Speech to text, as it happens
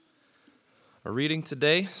Our reading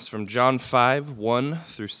today is from John 5, 1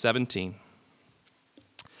 through 17.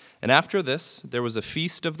 And after this, there was a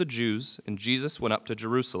feast of the Jews, and Jesus went up to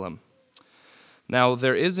Jerusalem. Now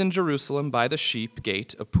there is in Jerusalem by the sheep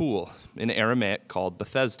gate a pool, in Aramaic called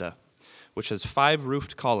Bethesda, which has 5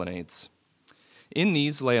 roofed colonnades. In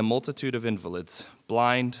these lay a multitude of invalids,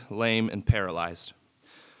 blind, lame, and paralyzed.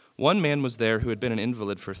 One man was there who had been an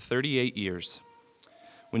invalid for 38 years.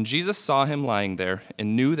 When Jesus saw him lying there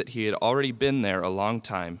and knew that he had already been there a long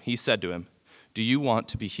time, he said to him, "Do you want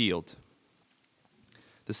to be healed?"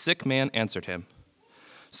 The sick man answered him,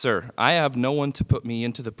 "Sir, I have no one to put me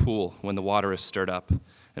into the pool when the water is stirred up,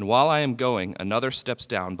 and while I am going, another steps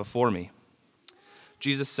down before me."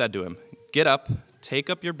 Jesus said to him, "Get up, take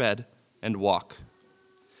up your bed, and walk."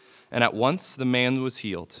 And at once the man was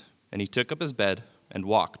healed, and he took up his bed and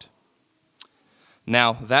walked.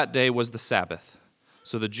 Now that day was the Sabbath.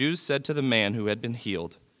 So the Jews said to the man who had been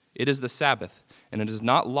healed, "It is the Sabbath, and it is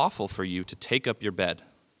not lawful for you to take up your bed."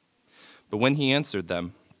 But when he answered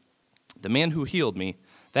them, "The man who healed me,"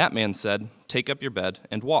 that man said, "Take up your bed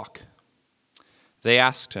and walk." They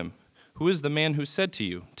asked him, "Who is the man who said to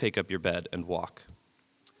you, 'Take up your bed and walk'?"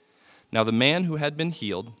 Now the man who had been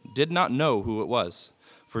healed did not know who it was,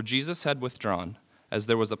 for Jesus had withdrawn, as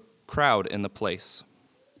there was a crowd in the place.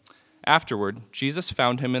 Afterward, Jesus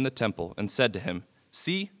found him in the temple and said to him,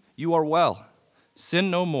 "See, you are well. Sin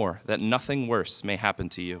no more, that nothing worse may happen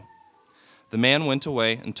to you." The man went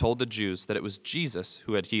away and told the Jews that it was Jesus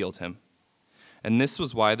who had healed him. And this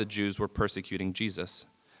was why the Jews were persecuting Jesus,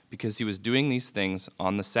 because he was doing these things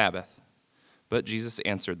on the Sabbath. But Jesus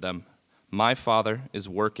answered them, "My Father is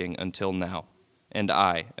working until now, and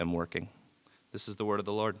I am working." This is the word of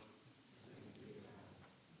the Lord.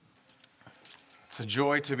 It's a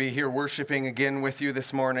joy to be here worshiping again with you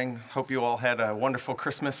this morning. Hope you all had a wonderful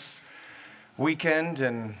Christmas weekend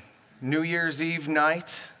and New Year's Eve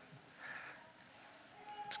night.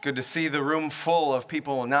 It's good to see the room full of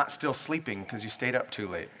people not still sleeping because you stayed up too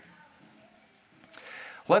late.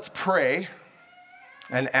 Let's pray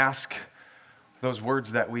and ask those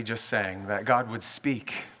words that we just sang, that God would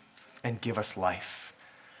speak and give us life.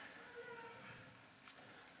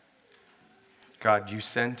 God, you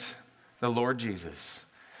sent the Lord Jesus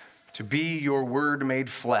to be your word made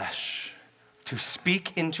flesh, to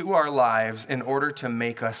speak into our lives in order to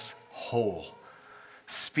make us whole.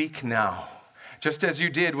 Speak now. Just as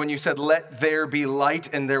you did when you said, "Let there be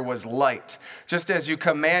light," and there was light. Just as you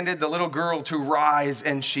commanded the little girl to rise,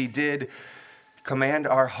 and she did, command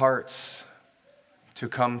our hearts to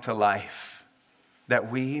come to life,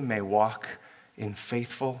 that we may walk in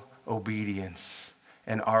faithful obedience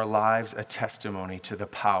and our lives a testimony to the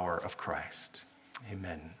power of Christ.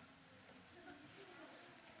 Amen.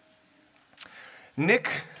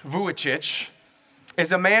 Nick Vujicic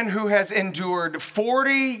is a man who has endured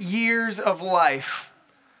 40 years of life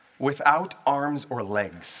without arms or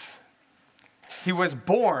legs. He was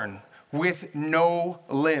born with no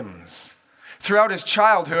limbs. Throughout his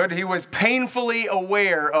childhood, he was painfully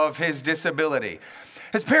aware of his disability.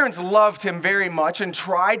 His parents loved him very much and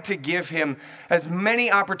tried to give him as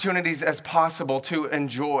many opportunities as possible to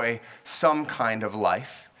enjoy some kind of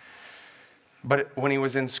life. But when he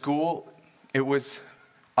was in school, it was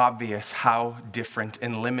obvious how different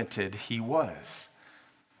and limited he was.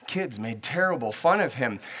 Kids made terrible fun of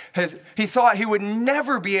him. He thought he would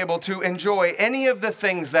never be able to enjoy any of the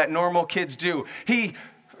things that normal kids do. He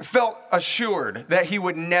felt assured that he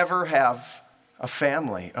would never have a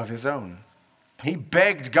family of his own. He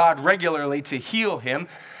begged God regularly to heal him.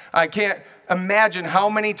 I can't imagine how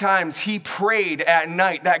many times he prayed at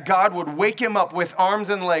night that God would wake him up with arms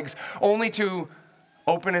and legs, only to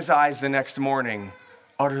open his eyes the next morning,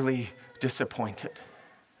 utterly disappointed.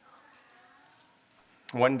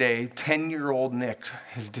 One day, 10-year-old Nick,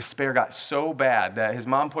 his despair got so bad that his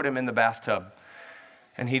mom put him in the bathtub,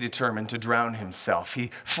 and he determined to drown himself.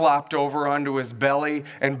 He flopped over onto his belly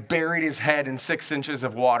and buried his head in 6 inches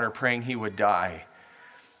of water, praying he would die.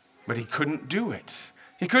 But he couldn't do it.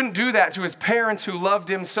 He couldn't do that to his parents who loved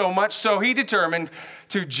him so much, so he determined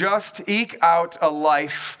to just eke out a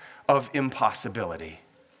life of impossibility.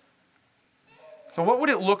 So what would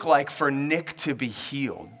it look like for Nick to be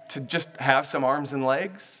healed? To just have some arms and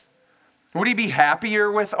legs? Would he be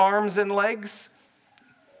happier with arms and legs?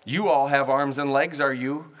 You all have arms and legs. Are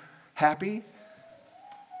you happy?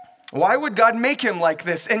 Why would God make him like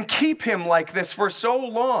this and keep him like this for so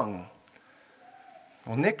long?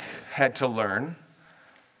 Well, Nick had to learn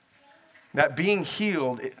that being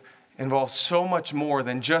healed involves so much more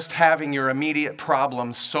than just having your immediate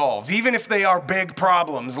problems solved, even if they are big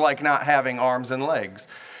problems like not having arms and legs.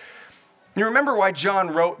 You remember why John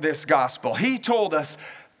wrote this gospel. He told us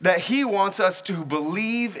that he wants us to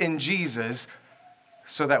believe in Jesus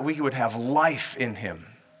so that we would have life in him,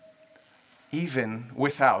 even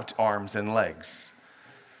without arms and legs.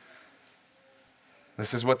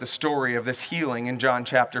 This is what the story of this healing in John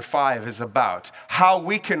chapter 5 is about. How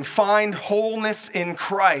we can find wholeness in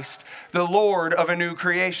Christ, the Lord of a new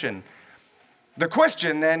creation. The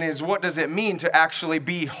question then is, what does it mean to actually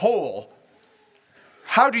be whole?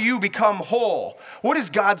 How do you become whole? What is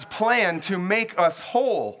God's plan to make us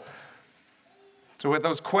whole? So with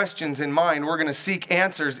those questions in mind, we're going to seek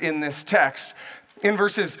answers in this text. In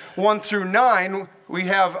verses 1 through 9, we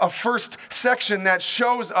have a first section that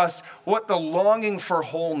shows us what the longing for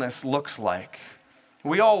wholeness looks like.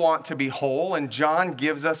 We all want to be whole, and John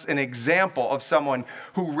gives us an example of someone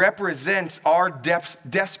who represents our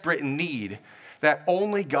desperate need that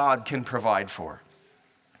only God can provide for.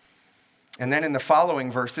 And then in the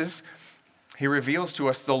following verses, he reveals to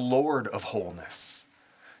us the Lord of wholeness.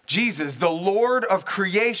 Jesus, the Lord of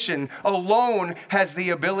creation, alone has the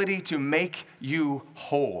ability to make you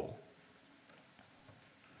whole.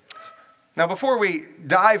 Now, before we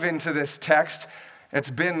dive into this text, it's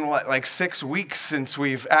been, like 6 weeks since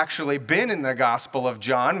we've actually been in the Gospel of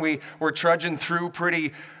John. We were trudging through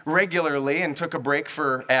pretty regularly and took a break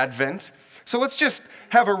for Advent. So let's just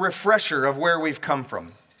have a refresher of where we've come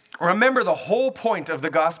from. Remember the whole point of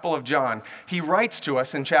the Gospel of John. He writes to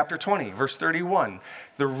us in chapter 20, verse 31.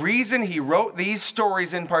 The reason he wrote these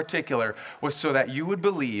stories in particular was so that you would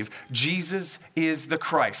believe Jesus is the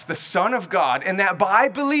Christ, the Son of God, and that by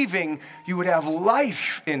believing you would have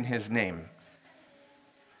life in his name.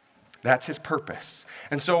 That's his purpose.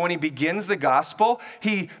 And so when he begins the gospel,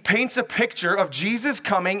 he paints a picture of Jesus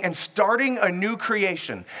coming and starting a new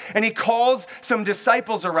creation. And he calls some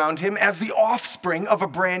disciples around him as the offspring of a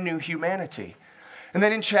brand new humanity. And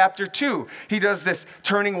then in chapter 2, he does this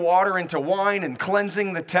turning water into wine and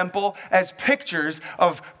cleansing the temple as pictures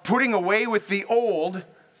of putting away with the old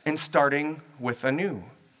and starting with a new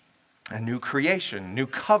creation, new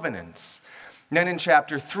covenants. And then in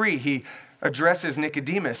chapter 3, he addresses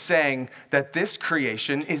Nicodemus, saying that this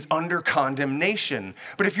creation is under condemnation.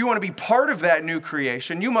 But if you want to be part of that new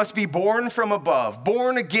creation, you must be born from above,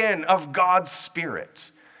 born again of God's Spirit.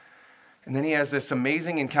 And then he has this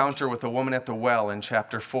amazing encounter with the woman at the well in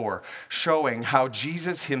chapter 4, showing how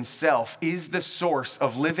Jesus himself is the source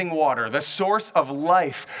of living water, the source of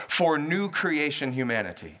life for new creation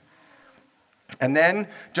humanity. And then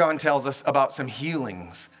John tells us about some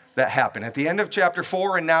healings that happen at the end of chapter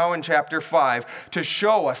 4 and now in chapter 5 to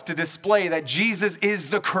show us, to display that Jesus is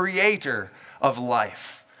the creator of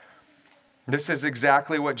life. This is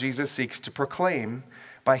exactly what Jesus seeks to proclaim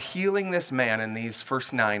by healing this man in these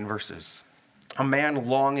first 9 verses. A man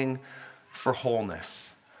longing for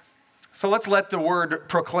wholeness. So let's let the word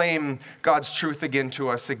proclaim God's truth again to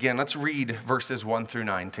us again. Let's read verses 1 through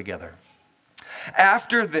 9 together.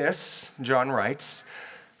 After this, John writes,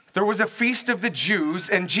 there was a feast of the Jews,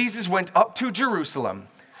 and Jesus went up to Jerusalem.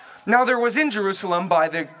 Now there was in Jerusalem by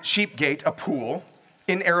the sheep gate a pool,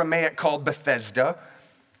 in Aramaic called Bethesda,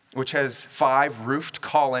 which has 5 roofed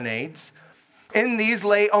colonnades. In these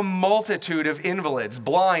lay a multitude of invalids,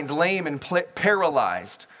 blind, lame, and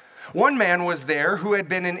paralyzed. One man was there who had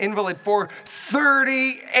been an invalid for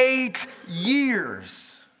 38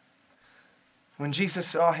 years. When Jesus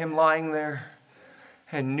saw him lying there,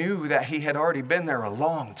 and knew that he had already been there a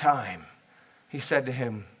long time, he said to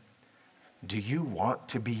him, "Do you want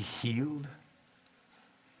to be healed?"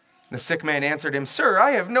 The sick man answered him, "Sir,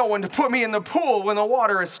 I have no one to put me in the pool when the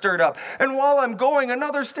water is stirred up, and while I'm going,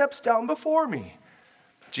 another steps down before me."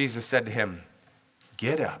 Jesus said to him,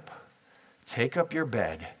 "Get up, take up your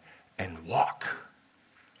bed, and walk."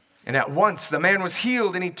 And at once the man was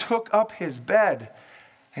healed, and he took up his bed,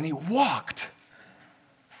 and he walked.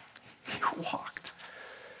 He walked.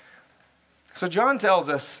 So John tells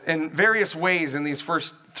us in various ways in these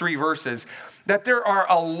first 3 verses that there are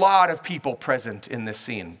a lot of people present in this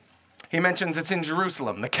scene. He mentions it's in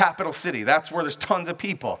Jerusalem, the capital city. That's where there's tons of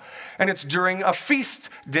people. And it's during a feast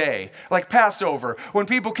day, like Passover, when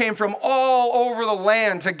people came from all over the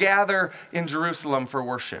land to gather in Jerusalem for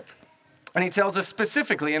worship. And he tells us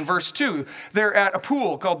specifically in verse 2, they're at a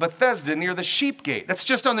pool called Bethesda near the sheep gate. That's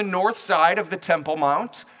just on the north side of the Temple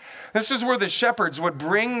Mount. This is where the shepherds would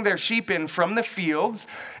bring their sheep in from the fields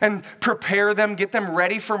and prepare them, get them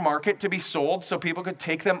ready for market to be sold so people could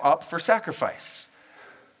take them up for sacrifice.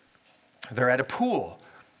 They're at a pool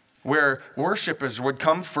where worshipers would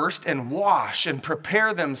come first and wash and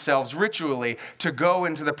prepare themselves ritually to go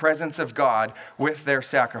into the presence of God with their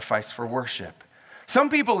sacrifice for worship. Some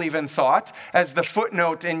people even thought, as the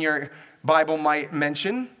footnote in your Bible might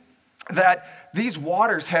mention that these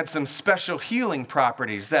waters had some special healing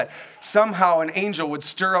properties, that somehow an angel would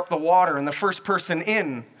stir up the water and the first person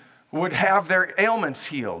in would have their ailments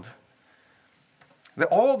healed. That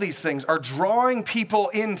all these things are drawing people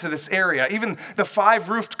into this area. Even the 5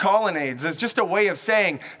 roofed colonnades is just a way of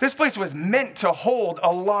saying this place was meant to hold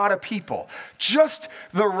a lot of people. Just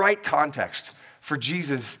the right context for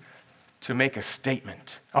Jesus to make a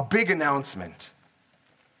statement, a big announcement.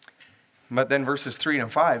 But then verses 3 to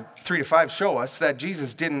 5 show us that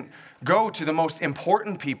Jesus didn't go to the most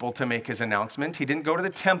important people to make his announcement. He didn't go to the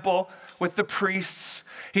temple with the priests.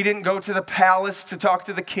 He didn't go to the palace to talk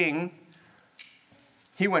to the king.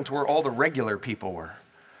 He went to where all the regular people were,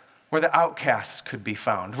 where the outcasts could be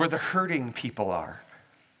found, where the hurting people are.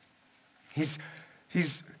 He's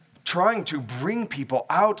trying to bring people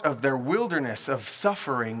out of their wilderness of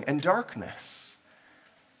suffering and darkness.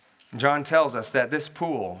 John tells us that this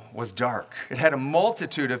pool was dark. It had a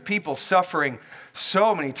multitude of people suffering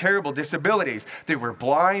so many terrible disabilities. They were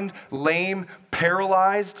blind, lame,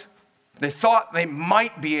 paralyzed. They thought they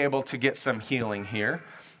might be able to get some healing here.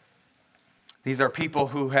 These are people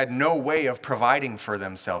who had no way of providing for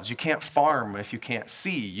themselves. You can't farm if you can't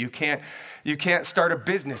see. You can't start a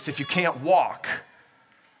business if you can't walk.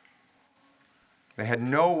 They had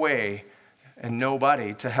no way and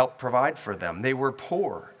nobody to help provide for them. They were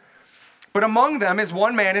poor. But among them is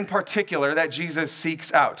one man in particular that Jesus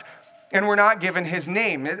seeks out. And we're not given his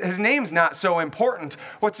name. His name's not so important.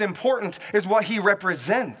 What's important is what he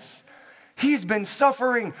represents. He's been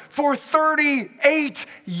suffering for 38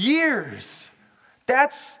 years.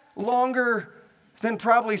 That's longer than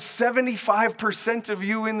probably 75% of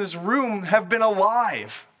you in this room have been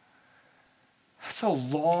alive. That's a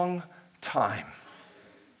long time.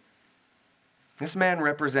 This man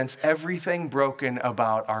represents everything broken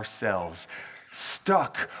about ourselves,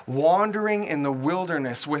 stuck, wandering in the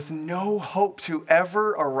wilderness with no hope to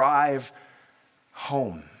ever arrive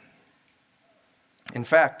home. In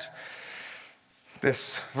fact,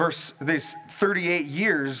 these 38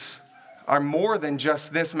 years are more than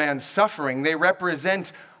just this man's suffering. They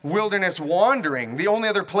represent wilderness wandering. The only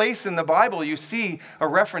other place in the Bible you see a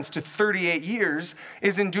reference to 38 years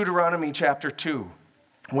is in Deuteronomy chapter 2,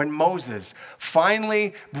 when Moses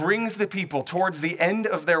finally brings the people towards the end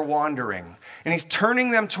of their wandering. And he's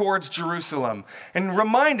turning them towards Jerusalem and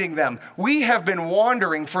reminding them, we have been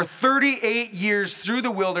wandering for 38 years through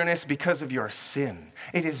the wilderness because of your sin.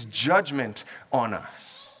 It is judgment on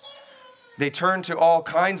us. They turned to all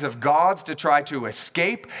kinds of gods to try to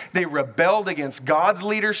escape. They rebelled against God's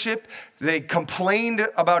leadership. They complained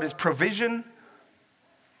about his provision.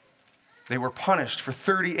 They were punished for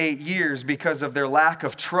 38 years because of their lack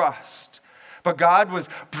of trust. But God was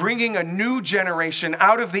bringing a new generation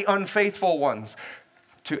out of the unfaithful ones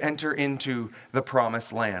to enter into the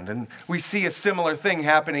promised land. And we see a similar thing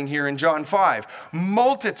happening here in John 5.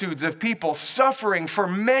 Multitudes of people suffering for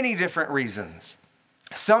many different reasons.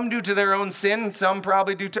 Some due to their own sin, some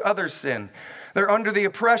probably due to other sin. They're under the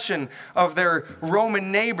oppression of their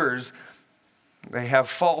Roman neighbors. They have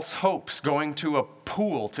false hopes, going to a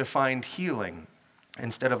pool to find healing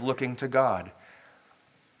instead of looking to God.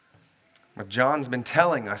 But John's been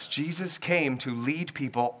telling us Jesus came to lead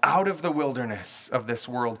people out of the wilderness of this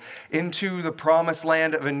world into the promised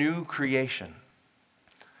land of a new creation.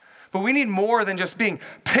 But we need more than just being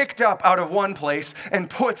picked up out of one place and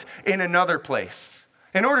put in another place.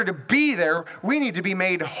 In order to be there, we need to be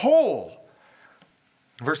made whole.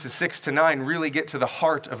 Verses 6 to 9 really get to the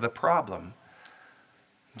heart of the problem.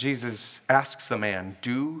 Jesus asks the man,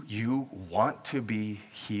 do you want to be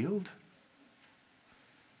healed?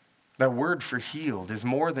 That word for healed is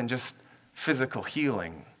more than just physical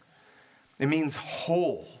healing. It means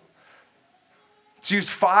whole. It's used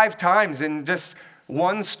 5 times in just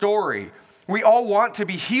one story. We all want to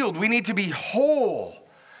be healed. We need to be whole.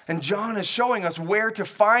 And John is showing us where to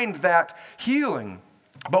find that healing.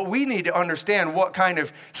 But we need to understand what kind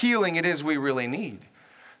of healing it is we really need.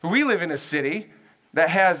 We live in a city that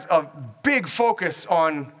has a big focus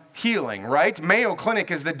on healing, right? Mayo Clinic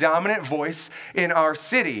is the dominant voice in our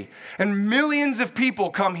city. And millions of people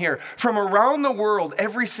come here from around the world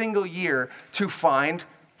every single year to find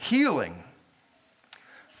healing.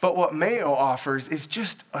 But what Mayo offers is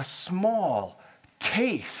just a small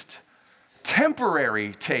taste,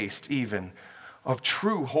 temporary taste even, of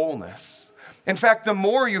true wholeness. In fact, the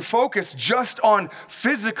more you focus just on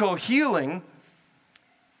physical healing,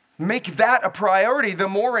 make that a priority, the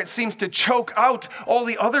more it seems to choke out all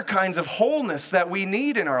the other kinds of wholeness that we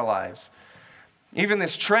need in our lives. Even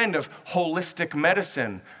this trend of holistic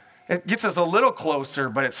medicine, it gets us a little closer,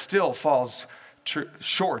 but it still falls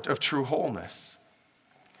short of true wholeness.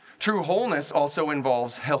 True wholeness also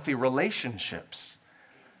involves healthy relationships.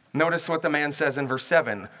 Notice what the man says in verse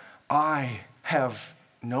 7. I have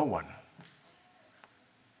no one.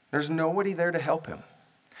 There's nobody there to help him.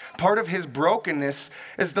 Part of his brokenness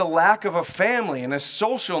is the lack of a family and a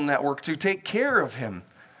social network to take care of him.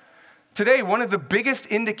 Today, one of the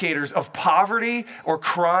biggest indicators of poverty or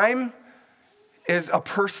crime is a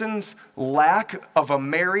person's lack of a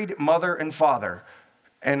married mother and father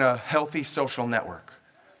and a healthy social network.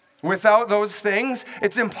 Without those things,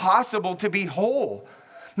 it's impossible to be whole.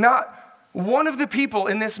 Not one of the people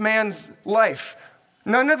in this man's life,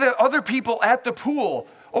 none of the other people at the pool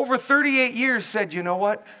over 38 years said, you know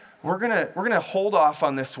what? We're gonna hold off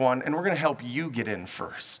on this one and we're gonna help you get in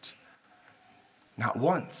first. Not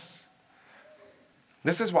once.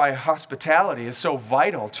 This is why hospitality is so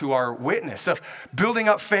vital to our witness of building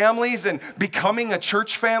up families and becoming a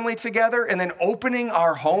church family together and then opening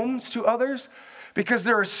our homes to others, because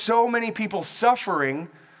there are so many people suffering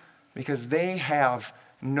because they have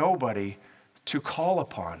nobody to call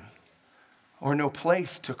upon or no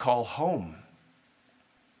place to call home.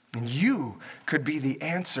 And you could be the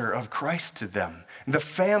answer of Christ to them, the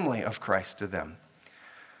family of Christ to them.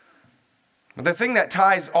 But the thing that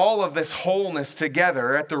ties all of this wholeness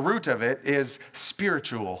together at the root of it is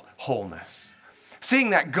spiritual wholeness. Seeing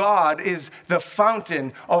that God is the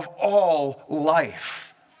fountain of all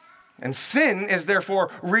life. And sin is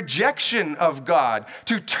therefore rejection of God,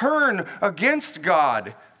 to turn against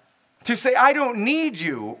God, to say, I don't need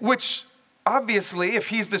you, which obviously, if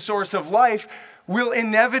he's the source of life, will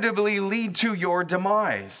inevitably lead to your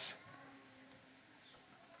demise.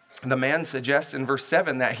 The man suggests in verse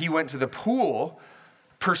 7 that he went to the pool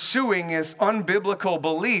pursuing his unbiblical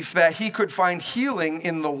belief that he could find healing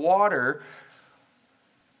in the water,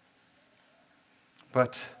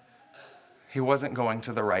 but he wasn't going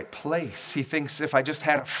to the right place. He thinks, if I just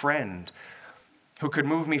had a friend who could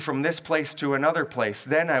move me from this place to another place,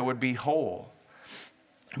 then I would be whole.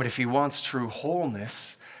 But if he wants true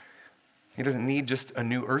wholeness, he doesn't need just a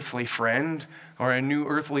new earthly friend or a new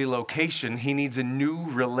earthly location. He needs a new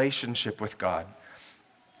relationship with God.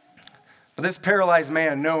 But this paralyzed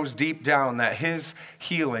man knows deep down that his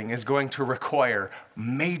healing is going to require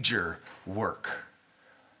major work.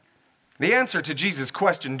 The answer to Jesus'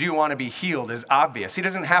 question, do you want to be healed, is obvious. He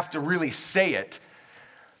doesn't have to really say it.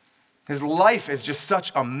 His life is just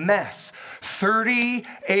such a mess.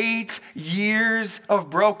 38 years of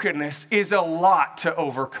brokenness is a lot to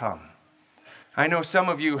overcome. I know some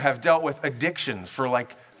of you have dealt with addictions for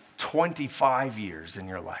like 25 years in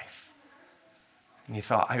your life. And you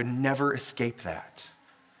thought, I would never escape that.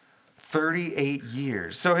 38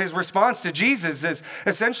 years. So his response to Jesus is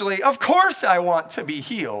essentially, of course I want to be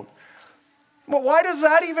healed. But why does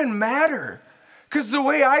that even matter? Because the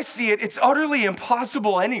way I see it, it's utterly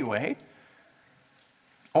impossible anyway.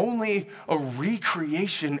 Only a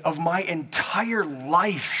recreation of my entire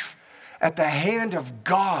life at the hand of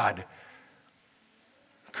God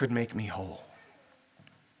could make me whole.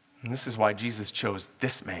 And this is why Jesus chose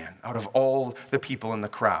this man out of all the people in the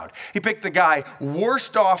crowd. He picked the guy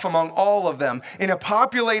worst off among all of them in a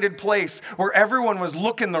populated place where everyone was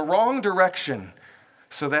looking the wrong direction,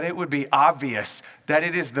 so that it would be obvious that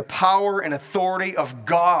it is the power and authority of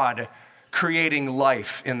God creating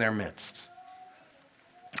life in their midst.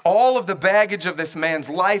 All of the baggage of this man's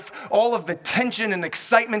life, all of the tension and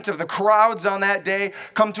excitement of the crowds on that day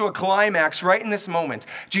come to a climax right in this moment.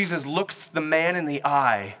 Jesus looks the man in the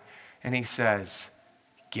eye and he says,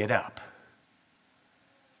 get up,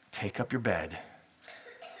 take up your bed,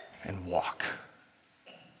 and walk.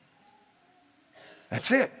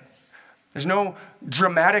 That's it. There's no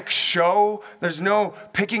dramatic show. There's no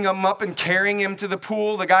picking him up and carrying him to the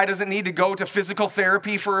pool. The guy doesn't need to go to physical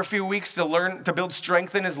therapy for a few weeks to learn to build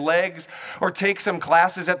strength in his legs, or take some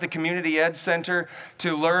classes at the community ed center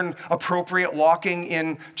to learn appropriate walking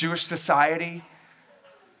in Jewish society.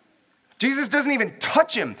 Jesus doesn't even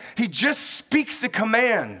touch him. He just speaks a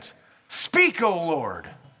command. Speak, O Lord.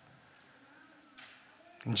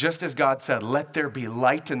 And just as God said, let there be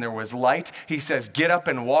light, and there was light, he says, get up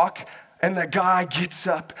and walk. And the guy gets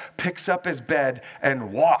up, picks up his bed,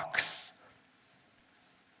 and walks.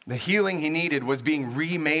 The healing he needed was being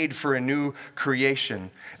remade for a new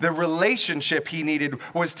creation. The relationship he needed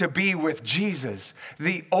was to be with Jesus,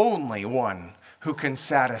 the only one who can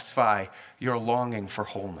satisfy your longing for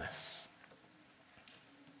wholeness.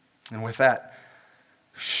 And with that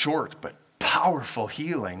short but powerful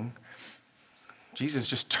healing, Jesus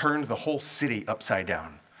just turned the whole city upside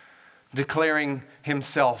down, declaring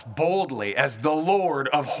himself boldly as the Lord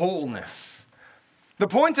of wholeness. The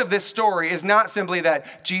point of this story is not simply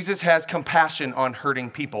that Jesus has compassion on hurting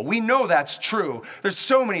people. We know that's true. There's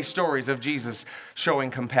so many stories of Jesus showing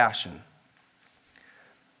compassion.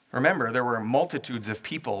 Remember, there were multitudes of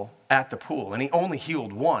people at the pool, and he only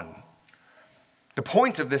healed one. The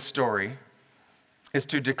point of this story is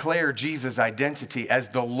to declare Jesus' identity as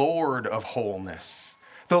the Lord of wholeness,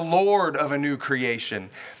 the Lord of a new creation.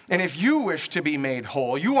 And if you wish to be made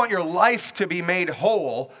whole, you want your life to be made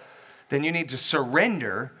whole, then you need to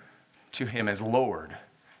surrender to him as Lord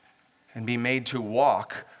and be made to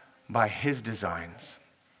walk by his designs.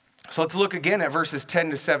 So let's look again at verses 10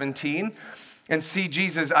 to 17 and see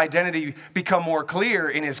Jesus' identity become more clear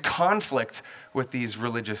in his conflict with these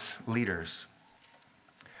religious leaders.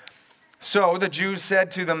 So the Jews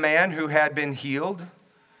said to the man who had been healed,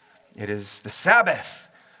 "It is the Sabbath.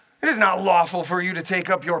 It is not lawful for you to take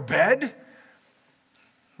up your bed."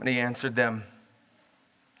 And he answered them,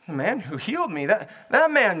 "The man who healed me,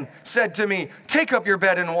 that man said to me, 'Take up your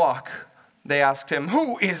bed and walk.'" They asked him,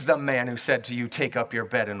 "Who is the man who said to you, 'Take up your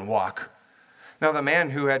bed and walk'?" Now the man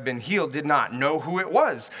who had been healed did not know who it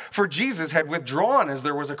was, for Jesus had withdrawn as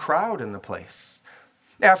there was a crowd in the place.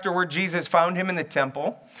 Afterward, Jesus found him in the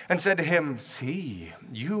temple and said to him, "See,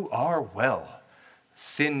 you are well.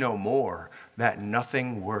 Sin no more, that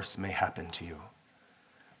nothing worse may happen to you."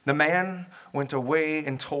 The man went away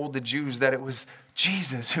and told the Jews that it was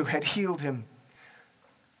Jesus who had healed him.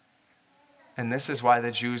 And this is why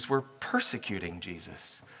the Jews were persecuting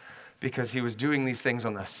Jesus, because he was doing these things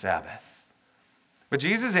on the Sabbath. But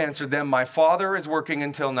Jesus answered them, "My Father is working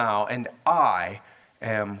until now, and I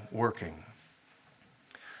am working."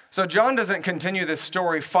 So John doesn't continue this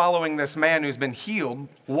story following this man who's been healed,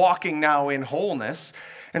 walking now in wholeness.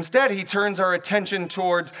 Instead, he turns our attention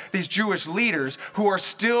towards these Jewish leaders who are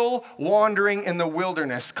still wandering in the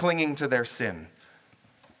wilderness, clinging to their sin.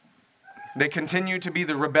 They continue to be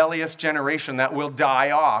the rebellious generation that will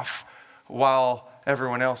die off while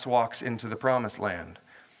everyone else walks into the promised land.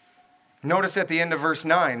 Notice at the end of verse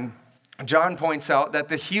 9, John points out that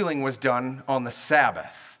the healing was done on the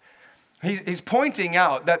Sabbath. He's pointing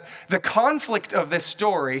out that the conflict of this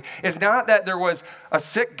story is not that there was a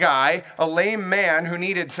sick guy, a lame man who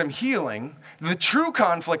needed some healing. The true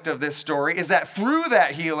conflict of this story is that through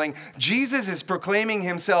that healing, Jesus is proclaiming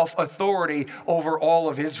himself authority over all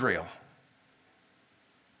of Israel.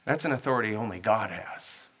 That's an authority only God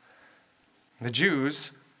has. The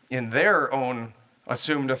Jews, in their own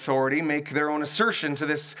assumed authority, make their own assertion to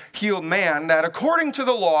this healed man that according to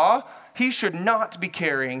the law, he should not be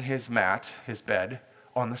carrying his mat, his bed,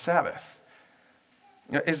 on the Sabbath.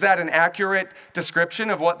 Is that an accurate description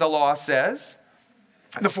of what the law says?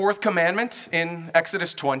 The fourth commandment in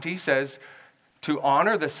Exodus 20 says to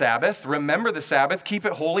honor the Sabbath, remember the Sabbath, keep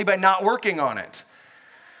it holy by not working on it.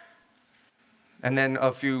 And then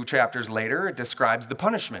a few chapters later, it describes the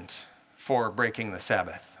punishment for breaking the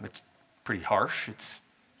Sabbath. It's pretty harsh. It's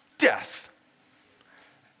death.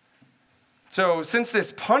 So since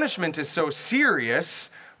this punishment is so serious,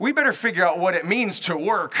 we better figure out what it means to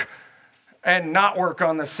work and not work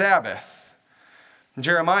on the Sabbath.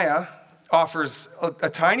 Jeremiah offers a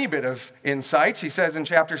tiny bit of insight. He says in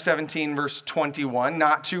chapter 17, verse 21,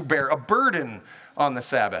 not to bear a burden on the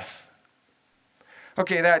Sabbath.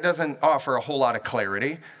 Okay, that doesn't offer a whole lot of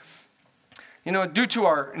clarity. You know, due to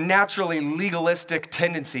our naturally legalistic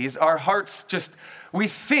tendencies, our hearts we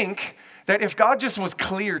think that if God just was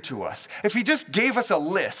clear to us, if he just gave us a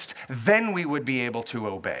list, then we would be able to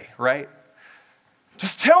obey, right?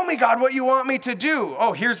 Just tell me, God, what you want me to do.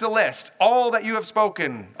 Oh, here's the list. All that you have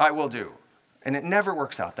spoken, I will do. And it never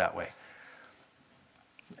works out that way.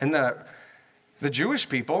 And the Jewish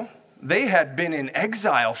people, they had been in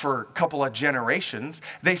exile for a couple of generations.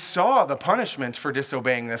 They saw the punishment for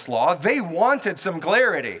disobeying this law. They wanted some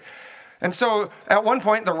clarity. And so at one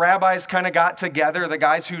point, the rabbis kind of got together, the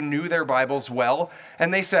guys who knew their Bibles well,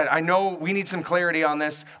 and they said, I know we need some clarity on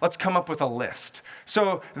this. Let's come up with a list.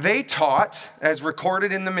 So they taught, as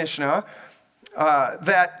recorded in the Mishnah,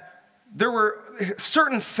 that there were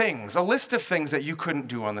certain things, a list of things that you couldn't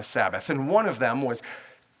do on the Sabbath. And one of them was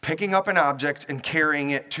picking up an object and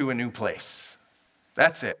carrying it to a new place.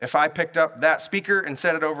 That's it. If I picked up that speaker and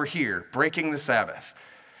set it over here, breaking the Sabbath.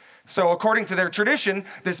 So according to their tradition,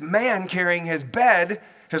 this man carrying his bed,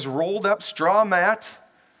 his rolled up straw mat,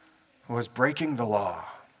 was breaking the law.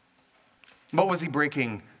 But was he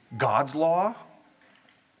breaking God's law?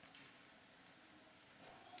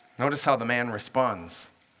 Notice how the man responds.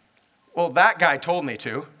 Well, that guy told me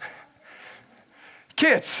to.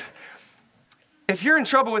 Kids, if you're in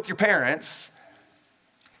trouble with your parents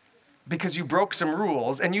because you broke some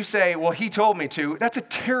rules and you say, well, he told me to, that's a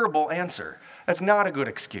terrible answer. That's not a good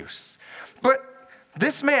excuse. But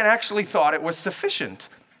this man actually thought it was sufficient.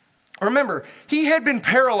 Remember, he had been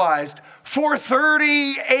paralyzed for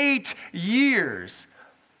 38 years.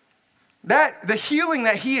 The healing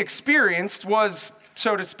that he experienced was,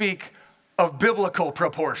 so to speak, of biblical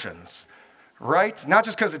proportions, right? Not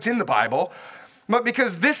just because it's in the Bible, but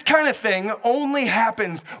because this kind of thing only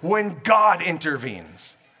happens when God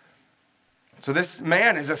intervenes. So this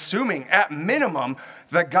man is assuming, at minimum,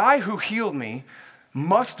 the guy who healed me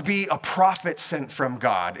must be a prophet sent from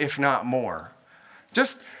God, if not more.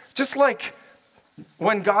 Just like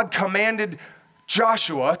when God commanded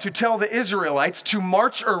Joshua to tell the Israelites to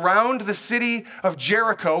march around the city of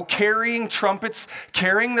Jericho carrying trumpets,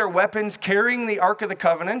 carrying their weapons, carrying the Ark of the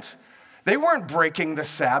Covenant, they weren't breaking the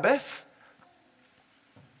Sabbath.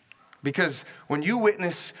 Because when you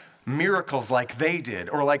witness miracles like they did,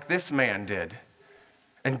 or like this man did,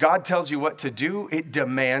 and God tells you what to do, it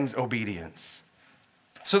demands obedience.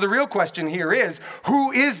 So the real question here is,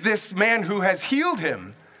 who is this man who has healed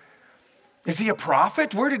him? Is he a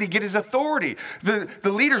prophet? Where did he get his authority? The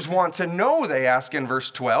leaders want to know, they ask in verse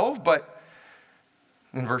 12, but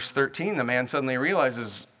in verse 13, the man suddenly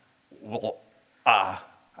realizes, I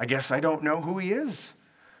guess I don't know who he is.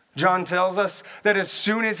 John tells us that as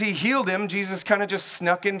soon as he healed him, Jesus kind of just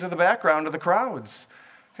snuck into the background of the crowds,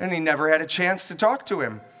 and he never had a chance to talk to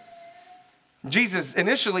him. Jesus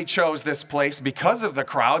initially chose this place because of the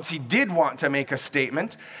crowds. He did want to make a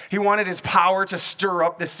statement. He wanted his power to stir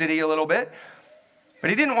up the city a little bit,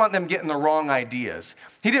 but he didn't want them getting the wrong ideas.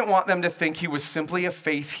 He didn't want them to think he was simply a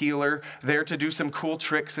faith healer there to do some cool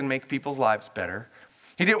tricks and make people's lives better.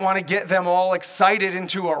 He didn't want to get them all excited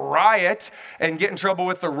into a riot and get in trouble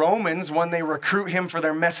with the Romans when they recruit him for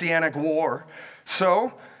their messianic war.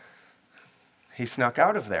 So he snuck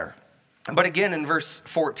out of there. But again, in verse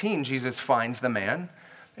 14, Jesus finds the man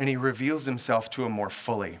and he reveals himself to him more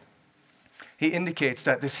fully. He indicates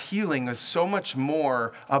that this healing is so much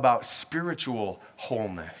more about spiritual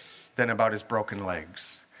wholeness than about his broken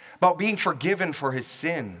legs, about being forgiven for his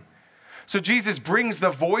sin. So Jesus brings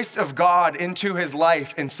the voice of God into his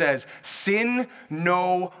life and says, sin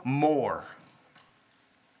no more,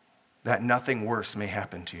 that nothing worse may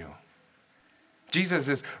happen to you. Jesus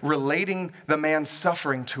is relating the man's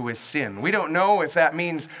suffering to his sin. We don't know if that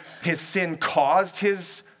means his sin caused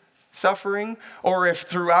his suffering, or if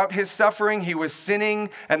throughout his suffering he was sinning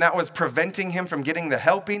and that was preventing him from getting the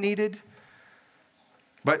help he needed.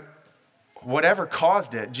 But whatever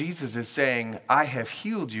caused it, Jesus is saying, I have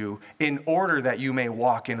healed you in order that you may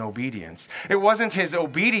walk in obedience. It wasn't his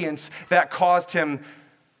obedience that caused him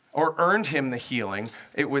or earned him the healing.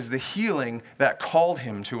 It was the healing that called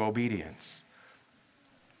him to obedience.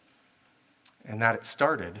 And that it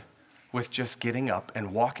started with just getting up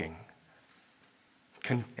and walking.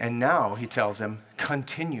 And now, he tells him,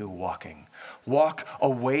 continue walking. Walk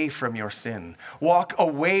away from your sin. Walk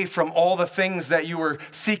away from all the things that you were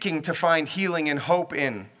seeking to find healing and hope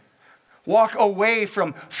in. Walk away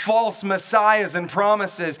from false messiahs and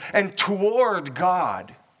promises and toward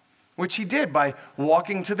God, which he did by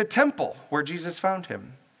walking to the temple where Jesus found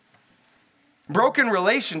him. Broken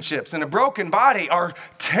relationships and a broken body are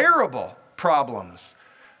terrible problems.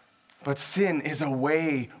 But sin is a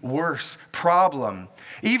way worse problem.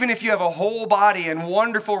 Even if you have a whole body and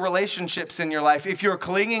wonderful relationships in your life, if you're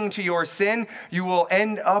clinging to your sin, you will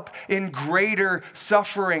end up in greater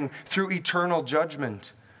suffering through eternal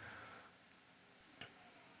judgment.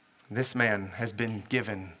 This man has been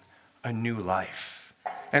given a new life.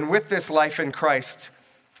 And with this life in Christ,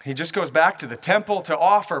 he just goes back to the temple to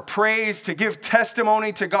offer praise, to give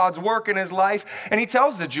testimony to God's work in his life. And he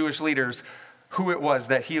tells the Jewish leaders who it was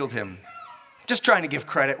that healed him. Just trying to give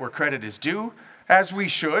credit where credit is due, as we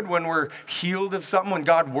should when we're healed of something, when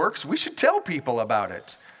God works, we should tell people about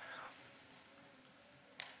it.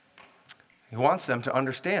 He wants them to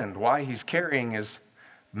understand why he's carrying his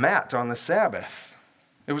mat on the Sabbath.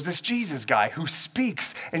 It was this Jesus guy who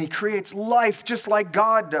speaks and he creates life just like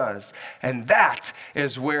God does. And that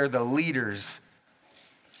is where the leaders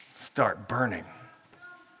start burning.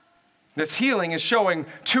 This healing is showing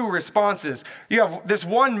two responses. You have this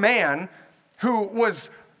one man who was,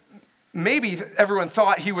 maybe everyone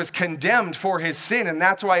thought he was condemned for his sin, and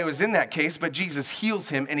that's why he was in that case, but Jesus heals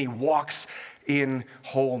him and he walks in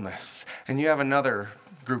wholeness. And you have another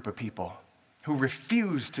group of people who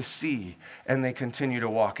refuse to see and they continue to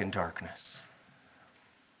walk in darkness.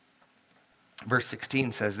 Verse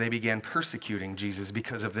 16 says they began persecuting Jesus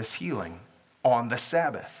because of this healing on the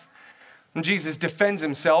Sabbath. And Jesus defends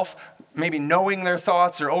himself, maybe knowing their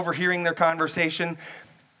thoughts or overhearing their conversation.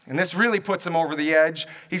 And this really puts him over the edge.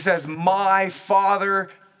 He says, my Father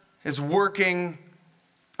is working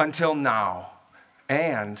until now,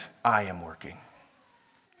 and I am working.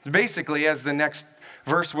 Basically, as the next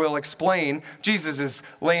verse will explain, Jesus is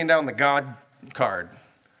laying down the God card,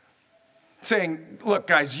 saying, look,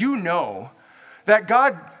 guys, you know that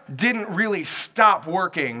God didn't really stop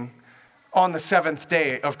working on the seventh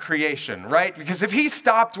day of creation, right? Because if he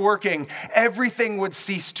stopped working, everything would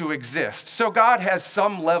cease to exist. So God has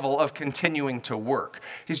some level of continuing to work.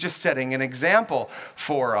 He's just setting an example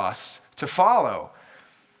for us to follow.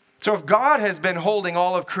 So if God has been holding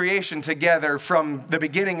all of creation together from the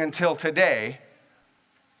beginning until today,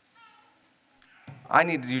 I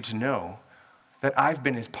need you to know that I've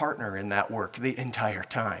been his partner in that work the entire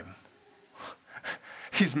time.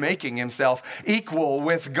 He's making himself equal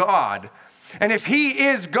with God. And if he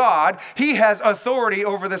is God, he has authority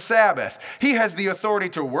over the Sabbath. He has the authority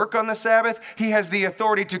to work on the Sabbath. He has the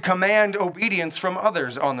authority to command obedience from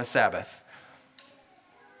others on the Sabbath.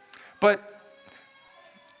 But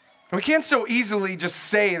we can't so easily just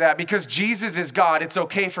say that because Jesus is God, it's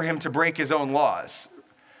okay for him to break his own laws.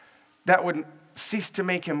 That would cease to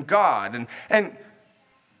make him God. And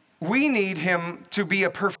we need him to be a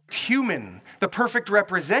perfect human, the perfect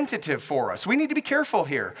representative for us. We need to be careful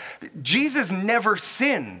here. Jesus never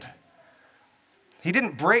sinned. He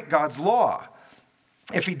didn't break God's law.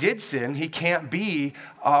 If he did sin, he can't be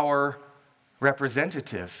our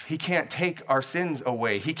representative. He can't take our sins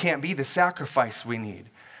away. He can't be the sacrifice we need.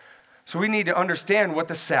 So we need to understand what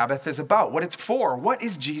the Sabbath is about, what it's for. What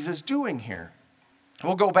is Jesus doing here?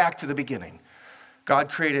 We'll go back to the beginning. God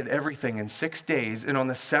created everything in 6 days, and on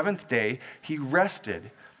the seventh day, he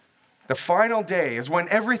rested. The final day is when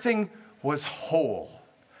everything was whole.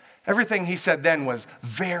 Everything, he said then, was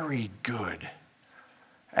very good.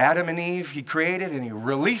 Adam and Eve, he created, and he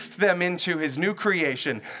released them into his new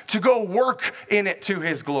creation to go work in it to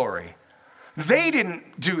his glory. They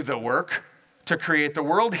didn't do the work to create the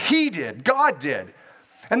world. He did. God did.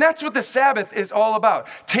 And that's what the Sabbath is all about.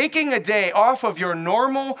 Taking a day off of your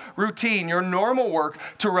normal routine, your normal work,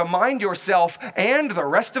 to remind yourself and the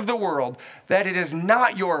rest of the world that it is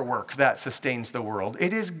not your work that sustains the world.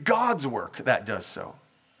 It is God's work that does so.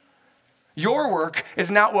 Your work is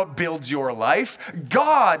not what builds your life.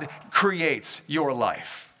 God creates your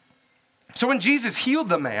life. So when Jesus healed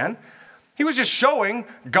the man, he was just showing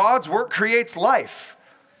God's work creates life.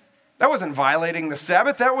 That wasn't violating the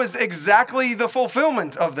Sabbath. That was exactly the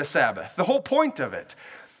fulfillment of the Sabbath, the whole point of it.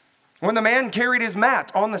 When the man carried his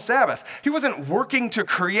mat on the Sabbath, he wasn't working to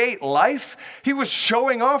create life. He was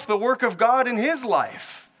showing off the work of God in his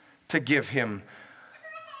life to give him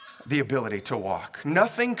the ability to walk.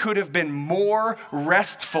 Nothing could have been more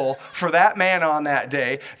restful for that man on that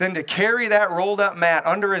day than to carry that rolled up mat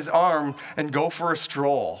under his arm and go for a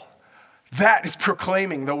stroll. That is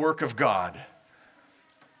proclaiming the work of God.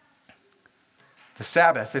 The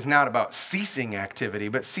Sabbath is not about ceasing activity,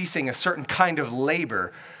 but ceasing a certain kind of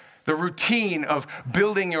labor, the routine of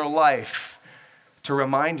building your life to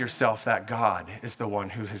remind yourself that God is the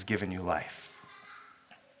one who has given you life.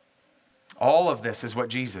 All of this is what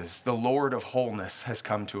Jesus, the Lord of wholeness, has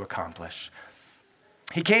come to accomplish.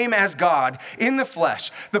 He came as God in the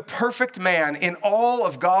flesh, the perfect man in all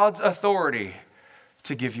of God's authority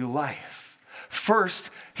to give you life.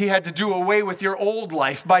 First, he had to do away with your old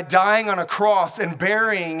life by dying on a cross and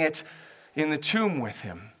burying it in the tomb with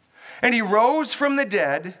him. And he rose from the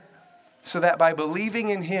dead so that by believing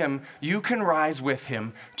in him, you can rise with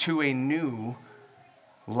him to a new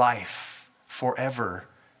life forever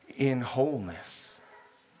in wholeness.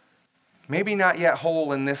 Maybe not yet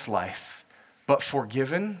whole in this life, but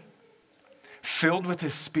forgiven, filled with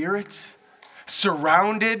his Spirit,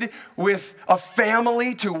 surrounded with a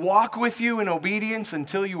family to walk with you in obedience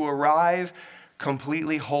until you arrive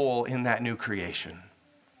completely whole in that new creation.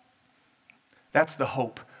 That's the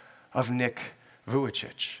hope of Nick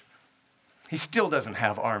Vujicic. He still doesn't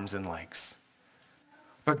have arms and legs,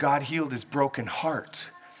 but God healed his broken heart.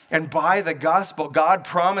 And by the gospel, God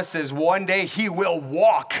promises one day he will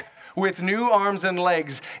walk with new arms and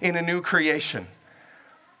legs in a new creation.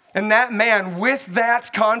 And that man, with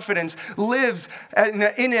that confidence, lives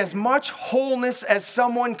in as much wholeness as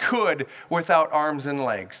someone could without arms and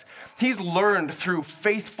legs. He's learned through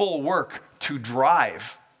faithful work to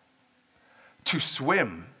drive, to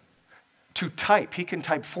swim, to type. He can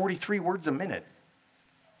type 43 words a minute.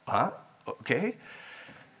 Okay.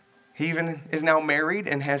 He even is now married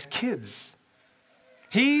and has kids.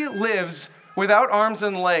 He lives without arms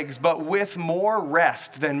and legs, but with more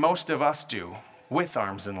rest than most of us do. With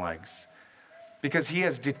arms and legs, because he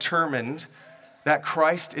has determined that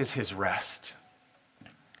Christ is his rest.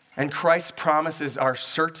 And Christ's promises are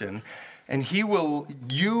certain, and he will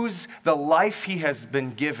use the life he has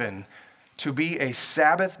been given to be a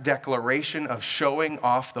Sabbath declaration of showing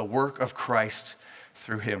off the work of Christ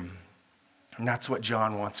through him. And that's what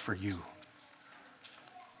John wants for you.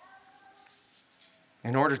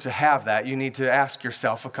 In order to have that, you need to ask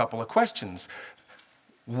yourself a couple of questions.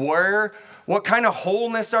 What kind of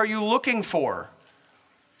wholeness are you looking for?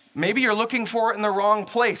 Maybe you're looking for it in the wrong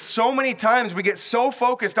place. So many times we get so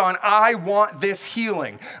focused on, I want this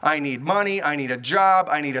healing. I need money, I need a job,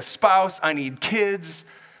 I need a spouse, I need kids.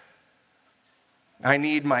 I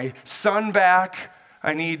need my son back.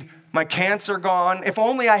 I need my cancer gone. If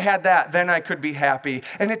only I had that, then I could be happy.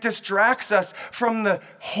 And it distracts us from the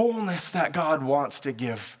wholeness that God wants to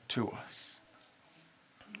give to us.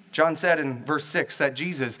 John said in verse 6 that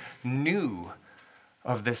Jesus knew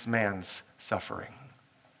of this man's suffering.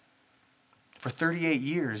 For 38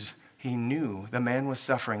 years, he knew the man was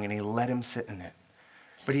suffering and he let him sit in it.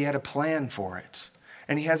 But he had a plan for it.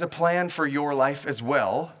 And he has a plan for your life as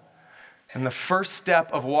well. And the first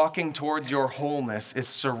step of walking towards your wholeness is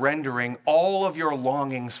surrendering all of your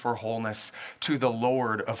longings for wholeness to the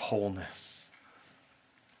Lord of wholeness.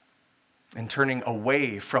 And turning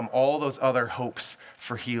away from all those other hopes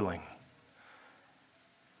for healing.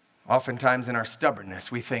 Oftentimes in our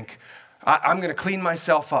stubbornness, we think, I'm going to clean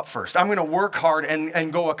myself up first. I'm going to work hard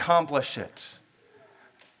and go accomplish it.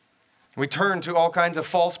 We turn to all kinds of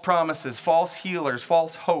false promises, false healers,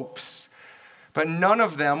 false hopes. But none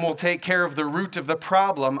of them will take care of the root of the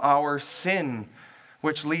problem, our sin,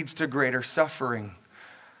 which leads to greater suffering.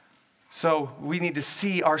 So we need to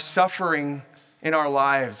see our suffering in our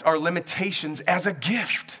lives, our limitations, as a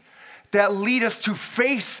gift that lead us to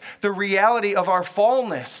face the reality of our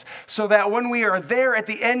fallenness, so that when we are there at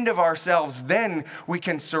the end of ourselves, then we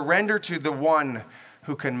can surrender to the one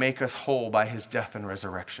who can make us whole by his death and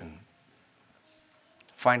resurrection.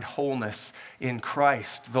 Find wholeness in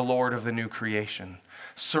Christ, the Lord of the new creation.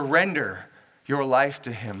 Surrender your life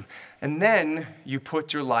to him, and then you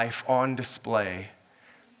put your life on display.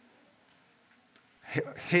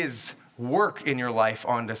 His work in your life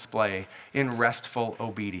on display in restful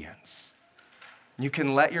obedience. You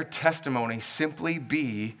can let your testimony simply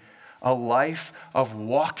be a life of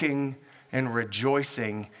walking and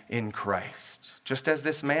rejoicing in Christ, just as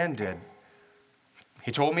this man did.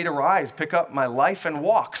 He told me to rise, pick up my life, and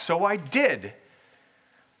walk, so I did.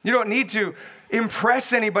 You don't need to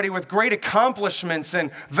impress anybody with great accomplishments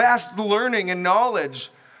and vast learning and knowledge.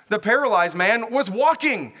 The paralyzed man was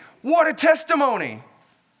walking. What a testimony!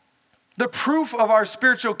 The proof of our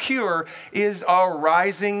spiritual cure is our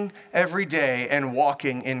rising every day and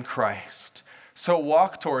walking in Christ. So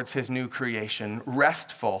walk towards his new creation,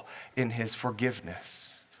 restful in his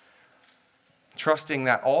forgiveness, trusting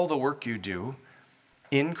that all the work you do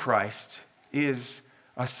in Christ is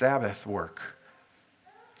a Sabbath work.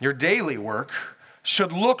 Your daily work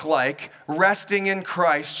should look like resting in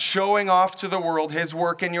Christ, showing off to the world his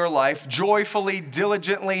work in your life, joyfully,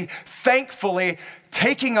 diligently, thankfully,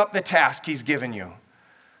 taking up the task he's given you.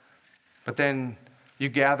 But then you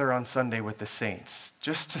gather on Sunday with the saints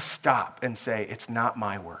just to stop and say, it's not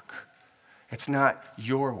my work. It's not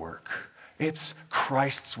your work. It's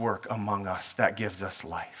Christ's work among us that gives us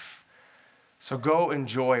life. So go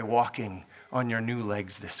enjoy walking on your new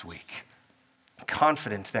legs this week,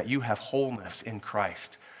 confident that you have wholeness in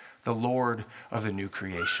Christ, the Lord of the new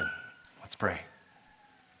creation. Let's pray.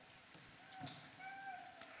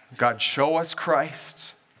 God, show us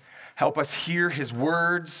Christ. Help us hear his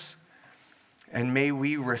words. And may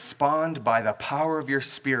we respond by the power of your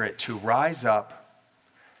Spirit to rise up,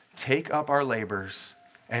 take up our labors,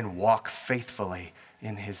 and walk faithfully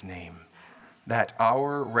in his name. That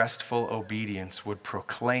our restful obedience would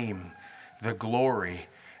proclaim the glory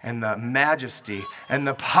and the majesty and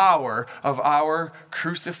the power of our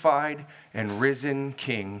crucified and risen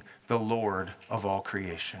King, the Lord of all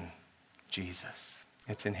creation, Jesus.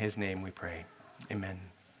 It's in his name we pray. Amen.